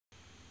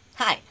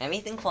Hi, I'm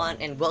Ethan Kwan,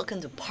 and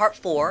welcome to part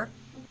 4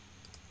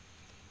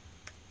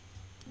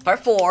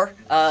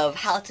 of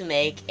how to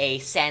make a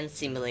sand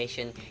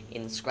simulation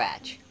in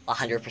Scratch,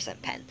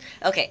 100% pen.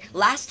 Okay,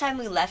 last time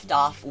we left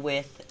off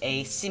with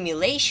a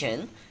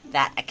simulation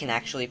that I can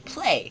actually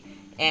play,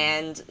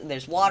 and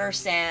there's water,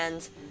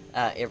 sand,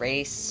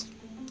 erase,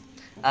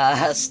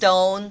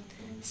 stone,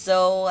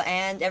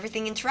 and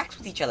everything interacts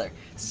with each other.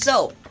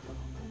 So,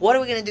 what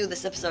are we gonna do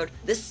this episode?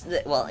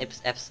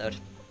 Episode.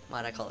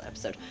 Why'd I call it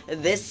episode?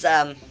 This,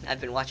 I've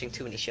been watching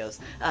too many shows.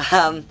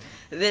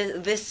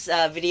 This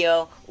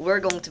video, we're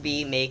going to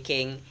be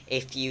making a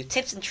few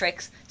tips and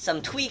tricks,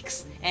 some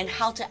tweaks, and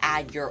how to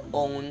add your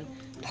own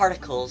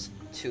particles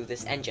to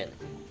this engine.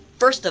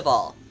 First of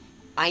all,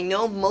 I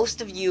know most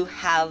of you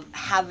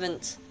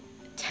haven't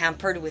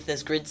tampered with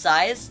this grid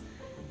size.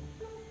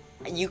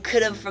 You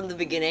could have from the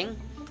beginning,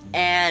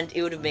 and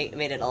it would have made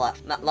it a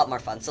lot more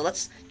fun. So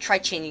let's try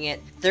changing it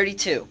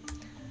 32,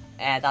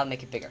 and that'll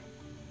make it bigger.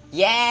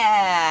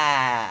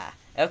 Yeah!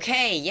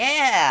 Okay,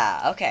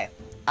 yeah! Okay.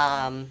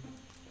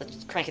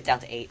 Let's crank it down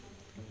to 8.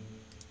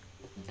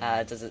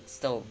 Does it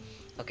still...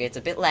 Okay, it's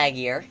a bit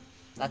laggier.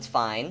 That's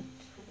fine.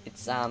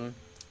 It's,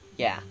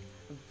 yeah.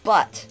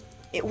 But,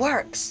 it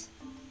works!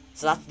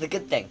 So that's the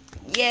good thing.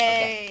 Yay!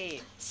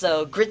 Okay.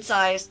 So, grid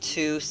size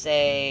to,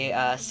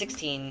 say,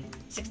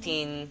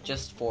 16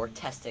 just for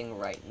testing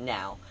right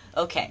now.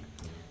 Okay.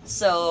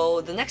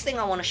 So, the next thing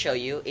I want to show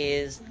you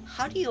is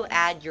how do you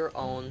add your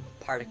own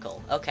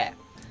particle? Okay,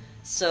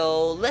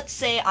 so let's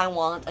say I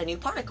want a new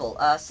particle,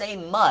 say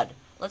mud.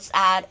 Let's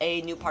add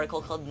a new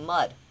particle called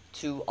mud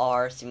to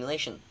our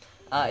simulation.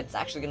 It's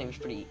actually going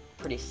to be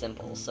pretty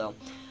simple. So,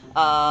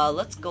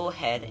 let's go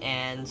ahead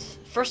and,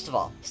 first of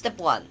all, step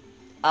 1,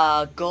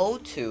 go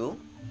to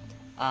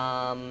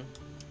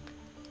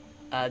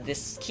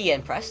this key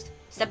and pressed.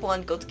 Step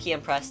 1, go to key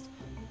and pressed.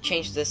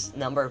 Change this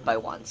number by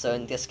 1. So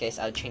in this case,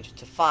 I would change it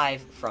to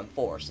 5 from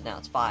 4. So now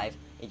it's 5.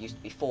 It used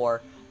to be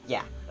 4.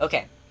 Yeah.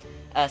 Okay.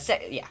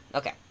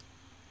 Okay.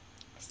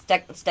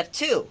 Step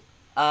 2.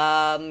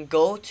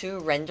 Go to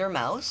render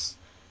mouse.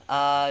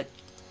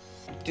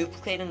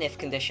 Duplicate an if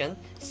condition.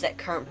 Set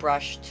current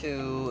brush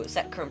to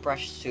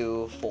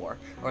 4,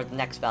 or the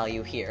next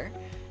value here,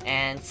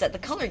 and set the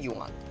color you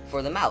want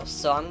for the mouse.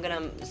 So I'm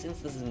gonna,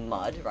 since this is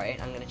mud,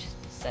 right? I'm gonna just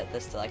set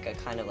this to like a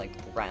kind of like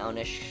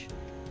brownish,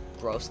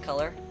 gross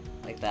color,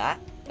 like that.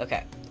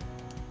 Okay.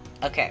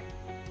 Okay.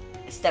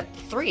 Step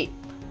 3,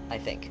 I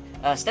think.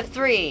 Step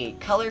 3,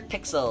 color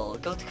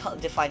pixel. Go to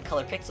define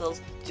color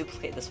pixels,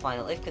 duplicate this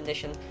final if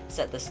condition,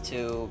 set this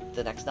to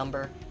the next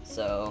number.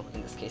 So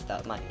in this case,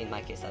 in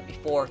my case that'd be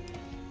 4.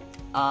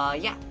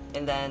 Yeah,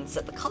 and then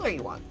set the color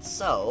you want.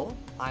 So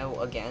I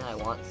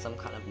want some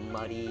kind of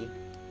muddy,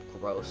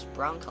 gross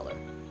brown color.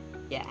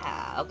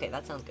 Yeah. Okay,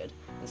 that sounds good.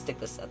 Let's stick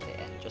this at the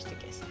end just in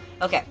case.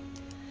 Okay.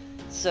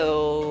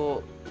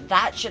 So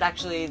that should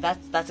actually,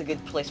 that's a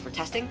good place for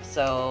testing.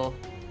 So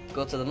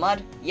go to the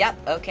mud.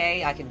 Yep,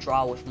 okay, I can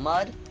draw with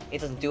mud.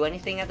 It doesn't do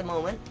anything at the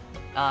moment.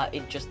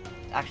 It just,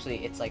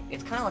 actually, it's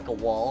kind of like a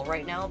wall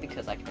right now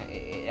because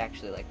it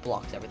actually like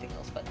blocks everything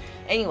else. But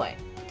anyway,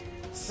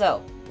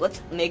 so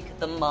let's make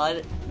the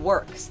mud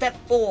work. Step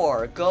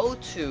 4, go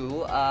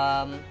to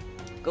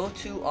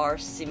our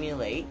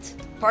simulate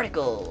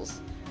particles.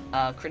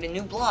 Create a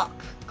new block.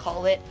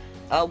 Call it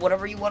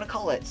whatever you want to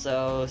call it.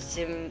 So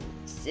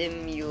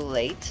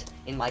simulate.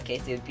 In my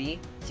case, it would be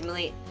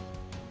simulate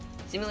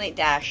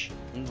dash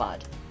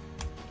mud.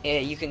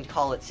 You can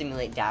call it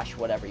simulate dash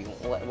whatever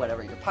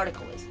your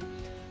particle is.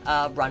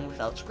 Run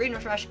without screen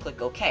refresh.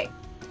 Click OK.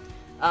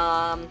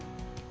 And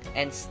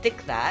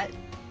stick that.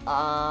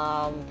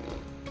 I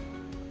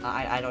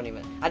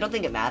don't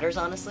think it matters,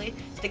 honestly.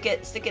 Stick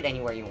it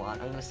anywhere you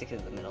want. I'm gonna stick it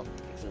in the middle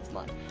because it's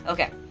mud.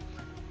 Okay.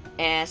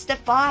 And step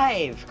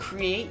 5,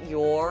 create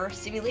your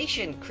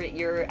simulation, create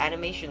your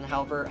animation,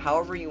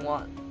 however you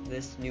want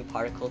this new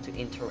particle to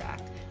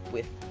interact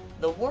with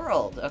the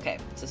world. Okay,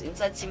 so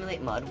inside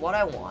simulate mud, what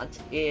I want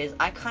is,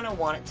 I kind of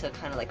want it to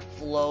kind of like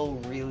flow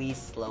really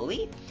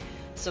slowly.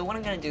 So what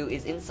I'm going to do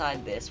is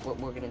inside this, what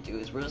we're going to do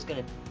is we're just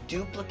going to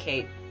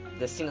duplicate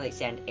the simulate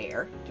sand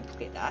air,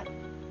 duplicate that.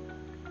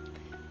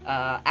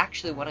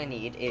 Actually what I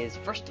need is,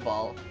 first of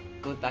all,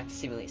 go back to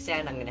simulate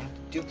sand, I'm going to have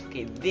to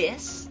duplicate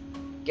this.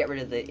 Get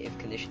rid of the if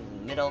condition in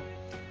the middle,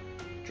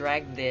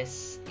 drag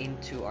this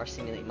into our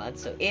simulate mud.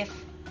 So if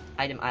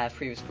item I have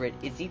previous grid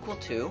is equal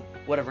to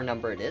whatever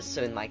number it is,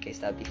 so in my case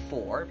that would be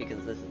 4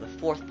 because this is the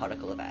 4th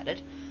particle I've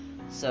added.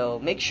 So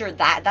make sure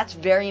that's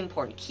very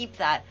important. Keep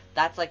that.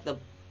 That's like the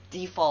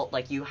default.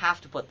 Like you have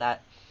to put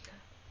that,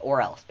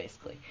 or else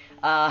basically.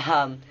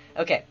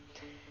 Okay.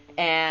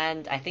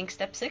 And I think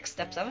step 6,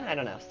 step 7, I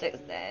don't know.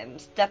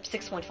 Step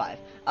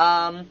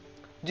 6.5.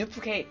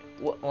 Duplicate.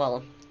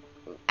 Well.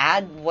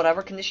 Add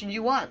whatever condition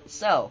you want.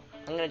 So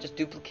I'm gonna just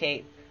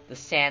duplicate the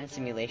sand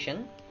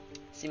simulation.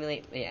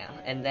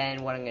 And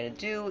then what I'm gonna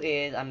do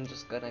is I'm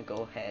just gonna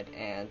go ahead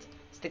and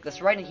stick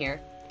this right in here.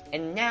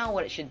 And now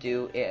what it should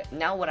do,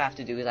 now what I have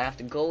to do is I have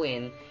to go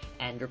in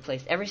and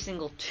replace every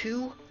single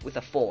 2 with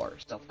a 4.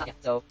 So, yeah,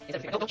 so, so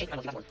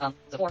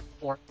 4,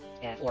 4,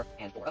 and 4,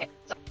 and 4. Okay,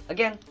 so,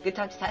 again, good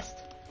time to test.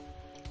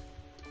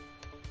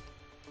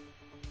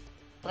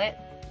 Play it.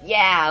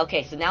 Yeah,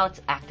 okay, so now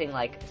it's acting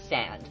like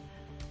sand.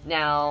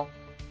 Now,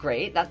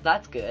 great,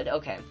 that's good,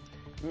 okay.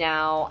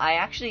 Now, I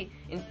actually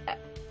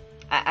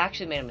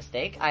made a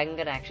mistake. I'm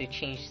gonna actually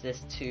change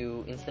this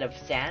to, instead of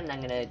sand,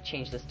 I'm gonna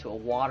change this to a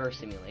water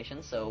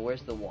simulation. So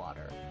where's the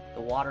water?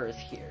 The water is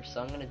here.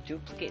 So I'm gonna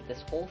duplicate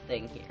this whole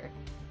thing here.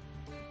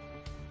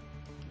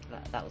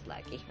 That was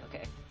laggy,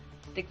 okay.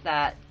 Stick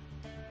that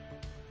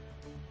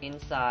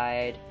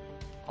inside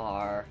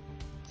our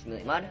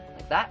simulate mud,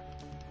 like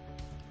that.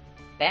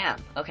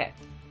 Bam, okay.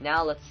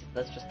 Now let's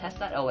just test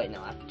that. Oh wait,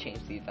 no, I have to change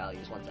the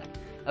values, one sec.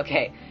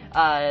 Okay,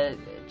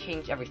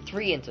 change every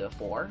 3 into a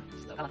 4.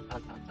 So,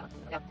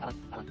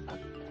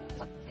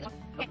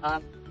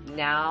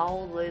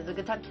 now is a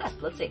good time to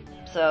test. Let's see.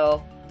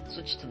 So,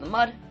 switch to the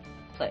mud,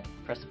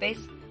 press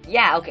space.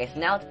 Yeah, okay, so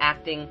now it's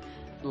acting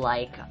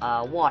like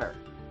water.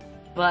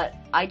 But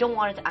I don't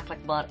want it to act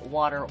like mud,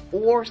 water,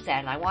 or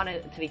sand. I want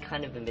it to be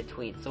kind of in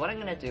between. So what I'm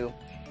gonna do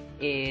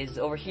is,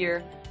 over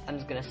here, I'm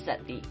just gonna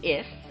set the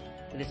if,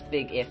 this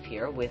big if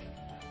here, with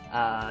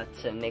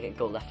to make it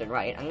go left and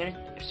right. I'm gonna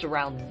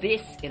surround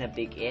this in a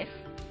big if,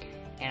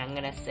 and I'm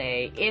gonna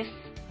say if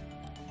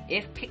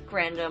pick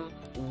random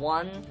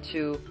 1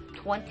 to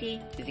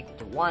 20 is equal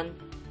to 1,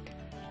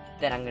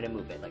 then I'm gonna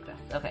move it like this.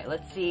 Okay,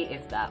 let's see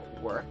if that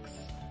works.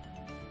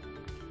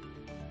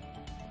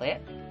 Play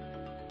it.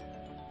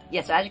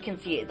 Yeah, so as you can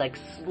see, it like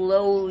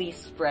slowly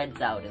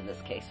spreads out in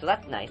this case. So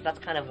that's nice. That's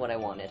kind of what I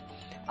wanted.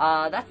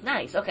 That's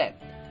nice. Okay.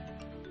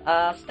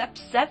 Step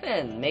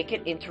 7, make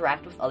it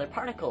interact with other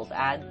particles.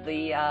 Add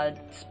the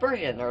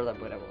dispersion or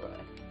whatever.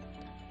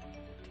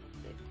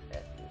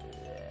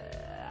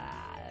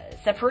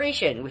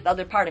 Separation with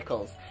other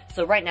particles.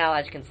 So right now,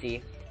 as you can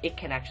see, it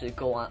can actually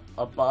go on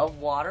above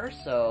water.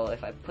 So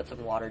if I put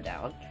some water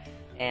down,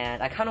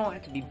 and I kind of want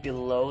it to be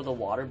below the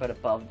water but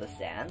above the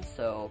sand.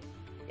 So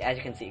as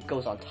you can see, it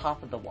goes on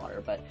top of the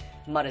water, but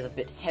mud is a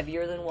bit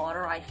heavier than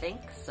water, I think.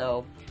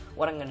 So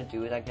what I'm gonna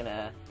do is I'm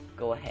gonna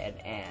go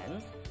ahead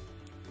and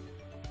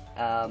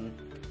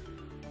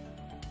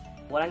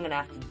what I'm gonna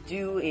have to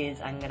do is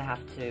I'm gonna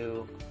have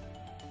to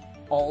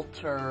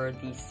alter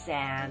the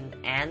sand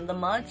and the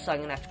mud, so I'm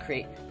gonna have to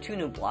create 2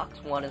 new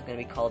blocks. One is gonna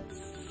be called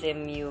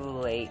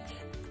simulate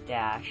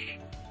dash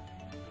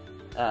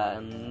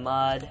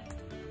mud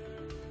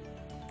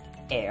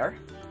air,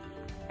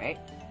 right?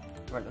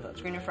 Run without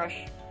screen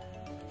refresh.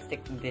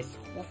 Stick this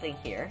whole thing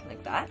here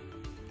like that.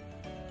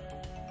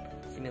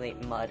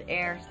 Simulate mud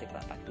air. Stick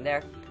that back in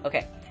there.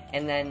 Okay,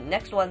 and then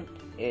next one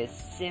is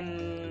simulate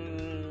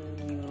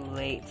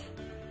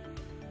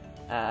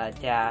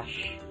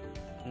dash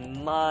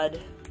mud,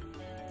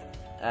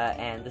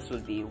 and this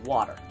would be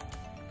water.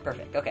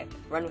 Perfect. Okay,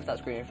 run without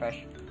screen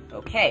refresh.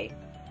 Okay,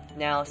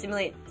 now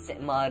simulate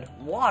mud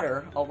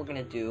water. All we're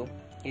gonna do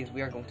is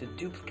we are going to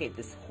duplicate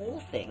this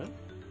whole thing,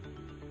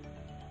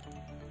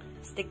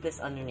 stick this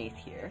underneath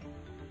here,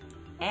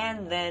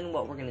 and then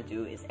what we're gonna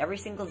do is every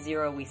single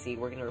 0 we see,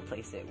 we're gonna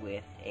replace it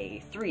with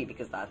a 3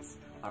 because that's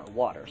our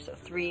water. So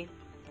 3,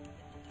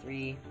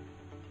 3.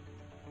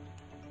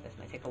 This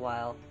might take a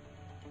while.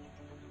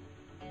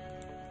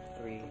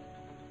 3,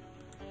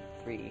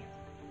 3,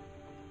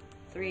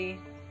 3,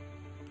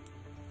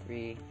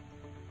 3,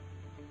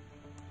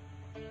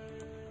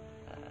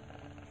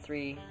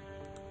 3, 3,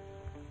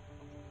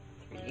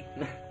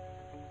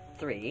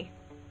 3,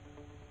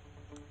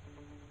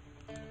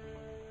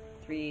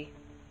 3,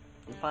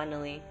 and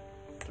finally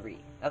 3.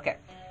 Okay.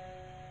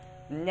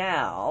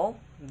 Now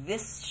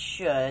this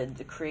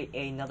should create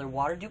another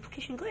water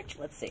duplication glitch.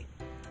 Let's see.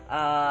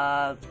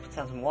 Let's put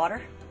down some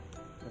water.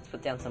 Let's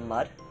put down some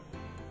mud.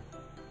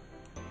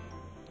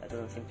 That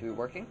doesn't seem to be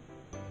working.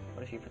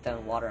 What if you put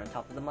down water on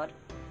top of the mud?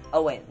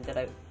 Oh wait, did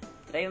I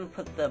even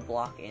put the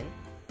block in?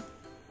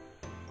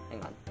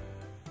 Hang on.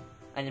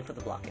 I didn't put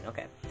the block in,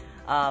 okay.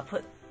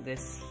 Put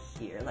this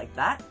here like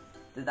that.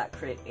 Did that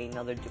create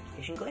another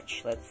duplication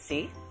glitch? Let's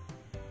see.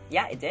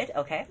 Yeah, it did,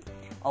 okay.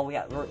 Oh,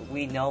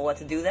 we know what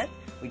to do then.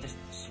 We just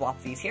swap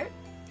these here.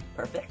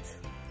 Perfect.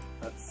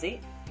 Let's see.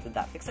 Did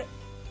that fix it?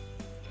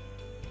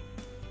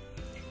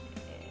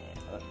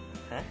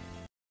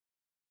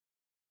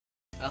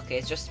 Okay,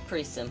 it's just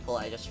pretty simple.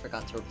 I just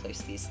forgot to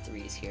replace these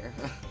 3s here.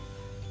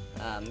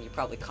 You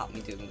probably caught me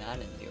doing that,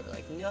 and you were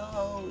like,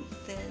 "No,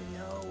 Ethan,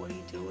 no, what are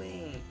you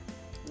doing?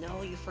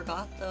 No, you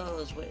forgot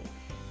those. Wait,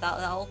 that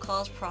will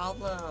cause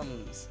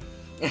problems."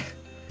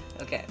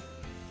 Okay.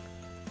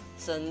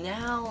 So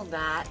now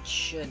that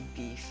should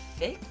be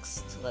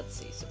fixed. Let's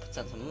see. So put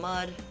down some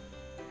mud.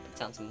 Put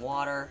down some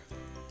water.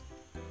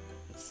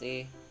 Let's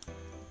see.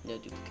 No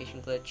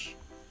duplication glitch.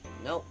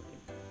 Nope.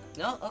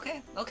 No.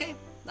 Okay. Okay.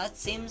 That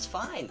seems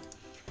fine.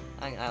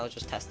 I was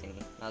just testing.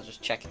 I was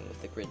just checking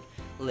with the grid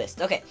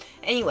list. Okay.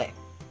 Anyway,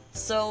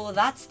 So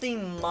that's the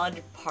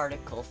mud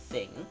particle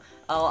thing.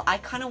 I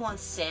kind of want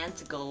sand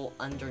to go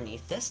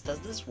underneath this. Does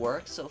this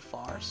work so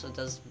far? So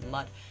does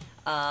mud,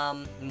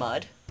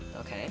 mud,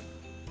 okay.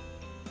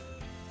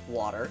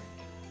 Water,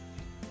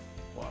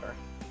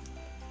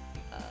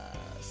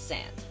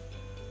 sand.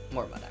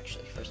 More mud,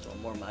 actually. First of all,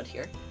 more mud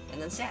here,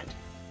 and then sand.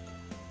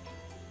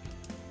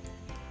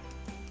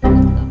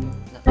 Not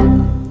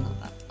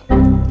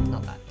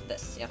that.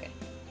 This, okay.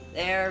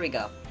 There we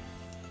go.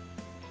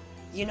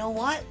 You know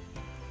what?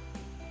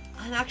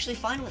 I'm actually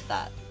fine with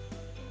that.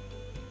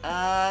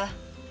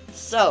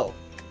 So,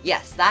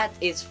 yes, that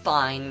is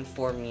fine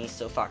for me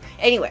so far.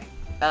 Anyway,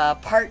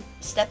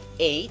 step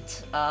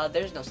 8,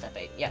 there's no step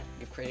 8. Yeah,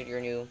 you've created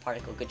your new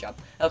particle, good job.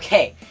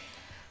 Okay,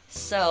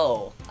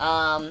 so,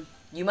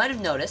 you might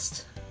have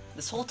noticed,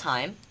 this whole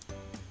time,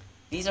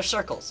 these are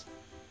circles.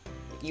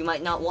 You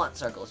might not want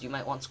circles, you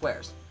might want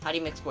squares. How do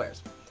you make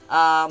squares?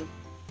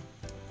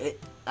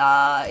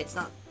 It's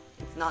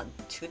not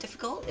too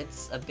difficult,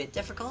 it's a bit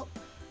difficult.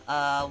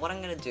 What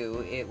I'm gonna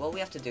do, what we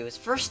have to do is,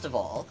 first of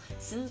all,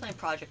 since my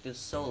project is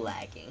so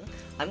lagging,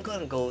 I'm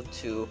gonna go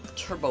to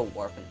Turbo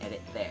Warp and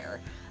edit there,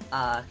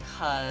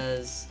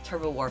 cause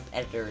Turbo Warp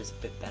editor is a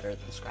bit better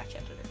than Scratch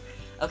editor.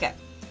 Okay,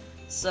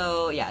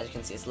 so yeah, as you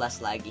can see, it's less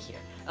laggy here.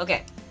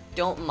 Okay,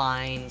 don't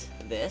mind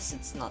this,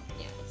 it's not,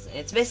 yeah,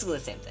 it's basically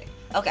the same thing.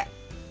 Okay,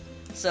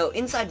 so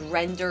inside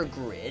render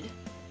grid,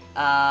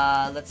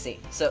 let's see,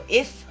 so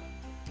if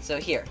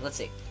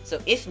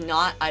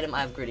not item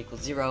I have grid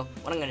equals 0,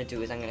 what I'm going to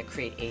do is I'm going to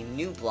create a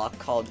new block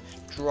called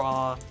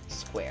draw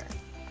square.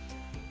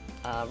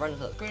 Run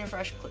the green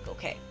refresh, click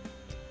OK.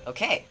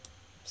 Okay,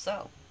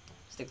 so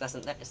stick this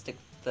in there, stick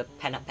the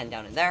pen up, pen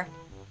down in there.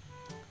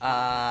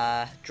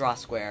 Draw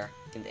square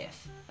in the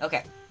if.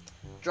 Okay,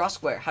 draw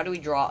square. How do we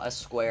draw a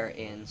square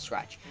in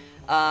Scratch?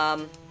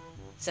 After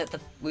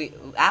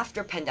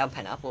pen down,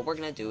 pen up, what we're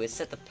going to do is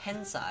set the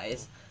pen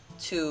size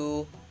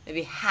to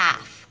maybe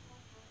half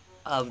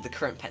of the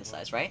current pen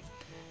size, right?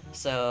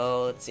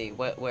 So let's see,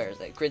 where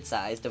is it? Grid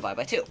size divided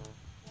by 2.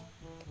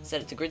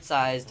 Set it to grid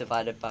size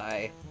divided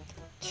by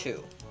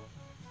 2,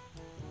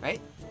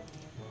 right?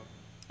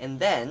 And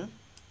then,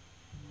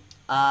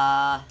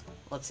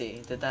 let's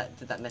see, did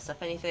that mess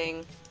up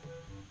anything?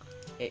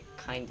 It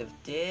kind of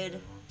did.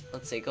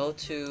 Let's see, go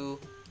to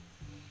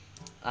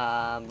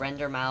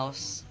render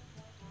mouse,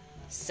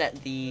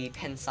 set the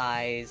pen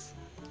size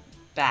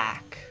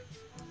back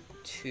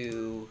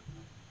to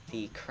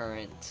the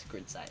current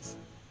grid size.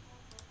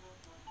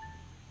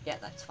 Yeah,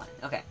 that's fine.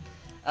 Okay.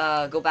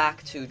 Go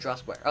back to draw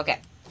square. Okay.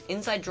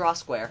 Inside draw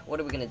square, what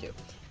are we gonna do?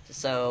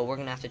 So we're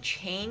gonna have to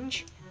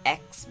change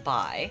x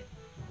by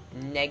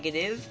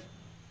negative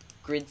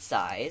grid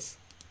size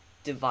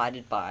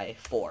divided by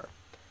 4.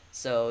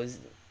 So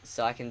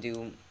I can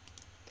do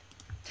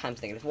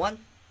times negative 1.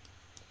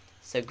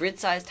 So grid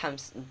size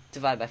times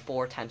divided by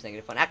 4 times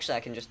negative 1. Actually,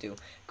 I can just do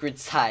grid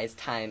size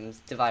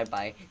times divided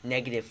by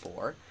negative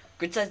 4.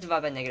 Grid size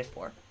divided by negative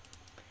 4.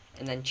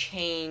 And then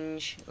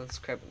change, let's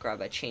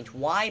grab a change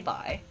y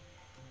by,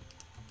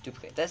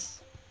 duplicate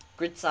this,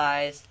 grid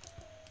size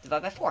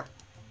divided by 4.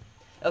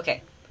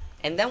 Okay,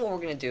 and then what we're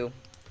going to do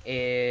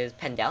is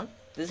pen down.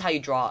 This is how you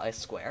draw a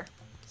square.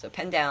 So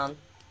pen down,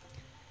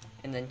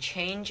 and then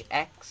change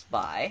x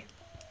by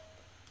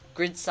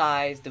grid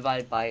size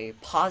divided by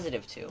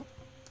positive 2.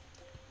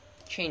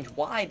 Change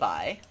y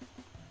by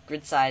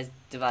grid size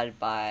divided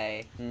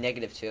by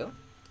negative 2.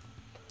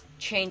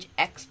 Change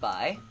x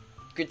by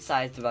grid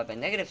size divided by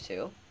negative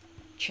 2.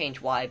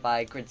 Change y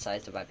by grid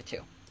size divided by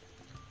 2.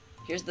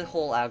 Here's the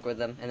whole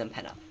algorithm, and then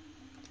pen up.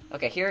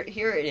 Okay, here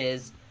it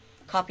is.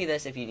 Copy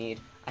this if you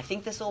need. I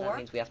think this will work. That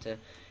means we have to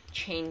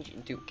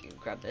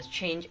grab this.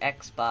 Change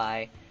x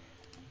by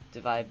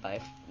divided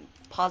by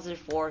positive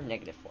 4,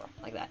 negative 4,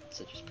 like that.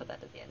 So just put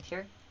that at the end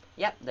here.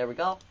 Yep, there we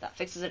go. That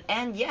fixes it.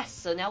 And yes,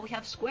 so now we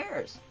have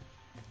squares.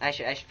 I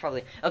should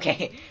probably.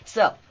 Okay,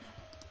 so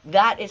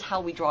that is how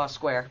we draw a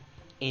square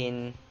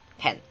in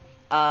pen.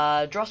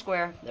 Draw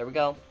square, there we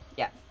go.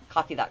 Yeah,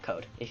 copy that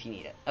code if you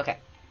need it. Okay.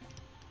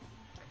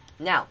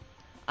 Now,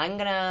 I'm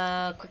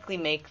gonna quickly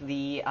make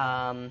the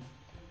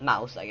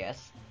mouse, I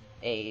guess,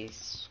 a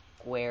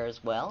square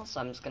as well. So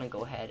I'm just gonna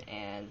go ahead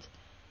and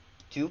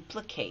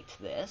duplicate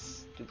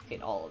this,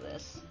 duplicate all of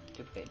this,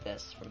 duplicate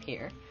this from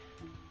here.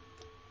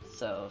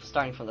 So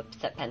starting from the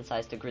set pen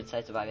size to grid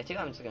size divided by 2,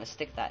 I'm just gonna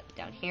stick that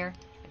down here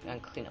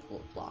and clean up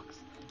little blocks.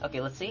 Okay,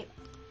 let's see.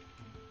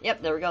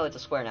 Yep, there we go. It's a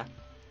square now.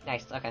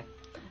 Nice. Okay.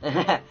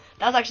 That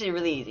was actually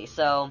really easy.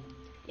 So,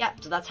 yeah,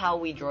 so that's how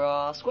we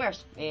draw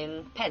squares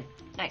in pen.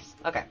 Nice.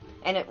 Okay.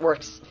 And it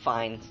works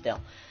fine still.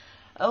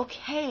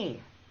 Okay.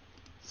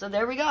 So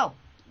there we go.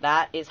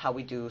 That is how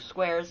we do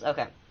squares.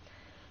 Okay.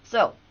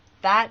 So,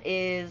 that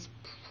is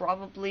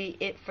probably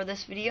it for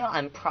this video.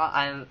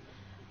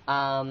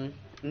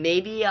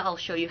 Maybe I'll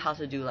show you how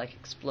to do like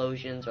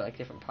explosions or like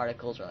different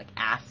particles or like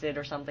acid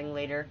or something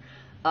later.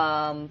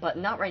 But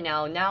not right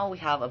now. Now we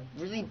have a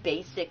really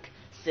basic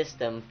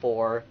system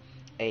for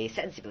a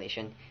sand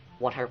simulation,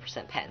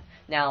 100% pen.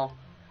 Now,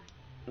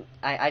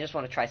 I just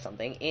want to try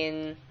something.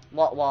 In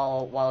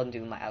while I'm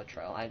doing my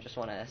outro, I just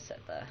want to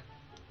set the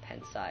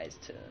pen size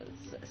to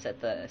set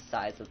the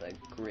size of the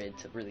grid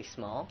to really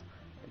small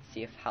and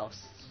see if how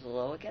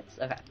slow it gets.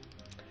 Okay,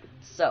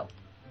 so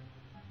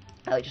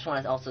I just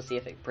want to also see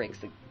if it breaks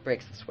the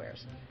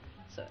squares.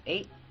 So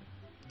 8.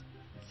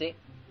 See?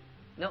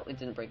 No, it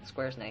didn't break the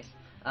squares. Nice.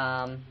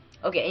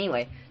 Okay,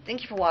 anyway,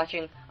 thank you for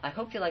watching. I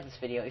hope you liked this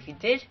video. If you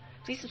did,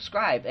 please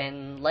subscribe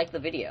and like the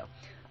video.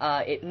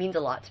 It means a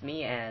lot to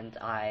me, and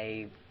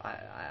it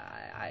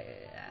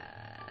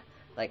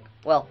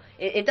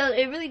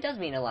really does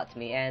mean a lot to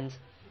me, and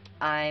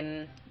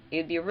it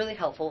would be really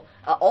helpful.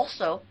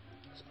 Also,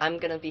 I'm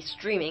gonna be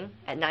streaming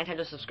at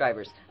 900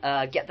 subscribers.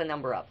 Get the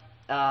number up.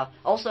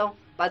 Also,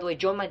 by the way,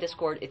 join my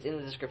Discord. It's in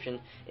the description.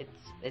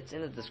 It's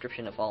in the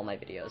description of all my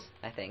videos,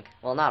 I think.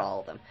 Well, not all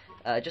of them.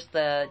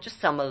 Just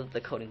some of the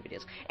coding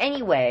videos.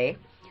 Anyway,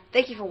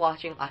 thank you for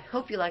watching. I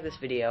hope you like this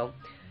video.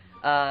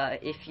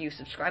 If you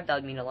subscribe, that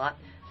would mean a lot.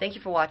 Thank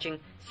you for watching.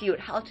 See you at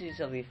How to Do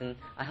Something.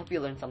 I hope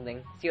you learned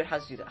something. See you at How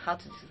to Do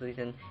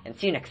Something, and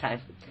see you next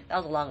time. That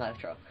was a long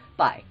outro.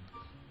 Bye.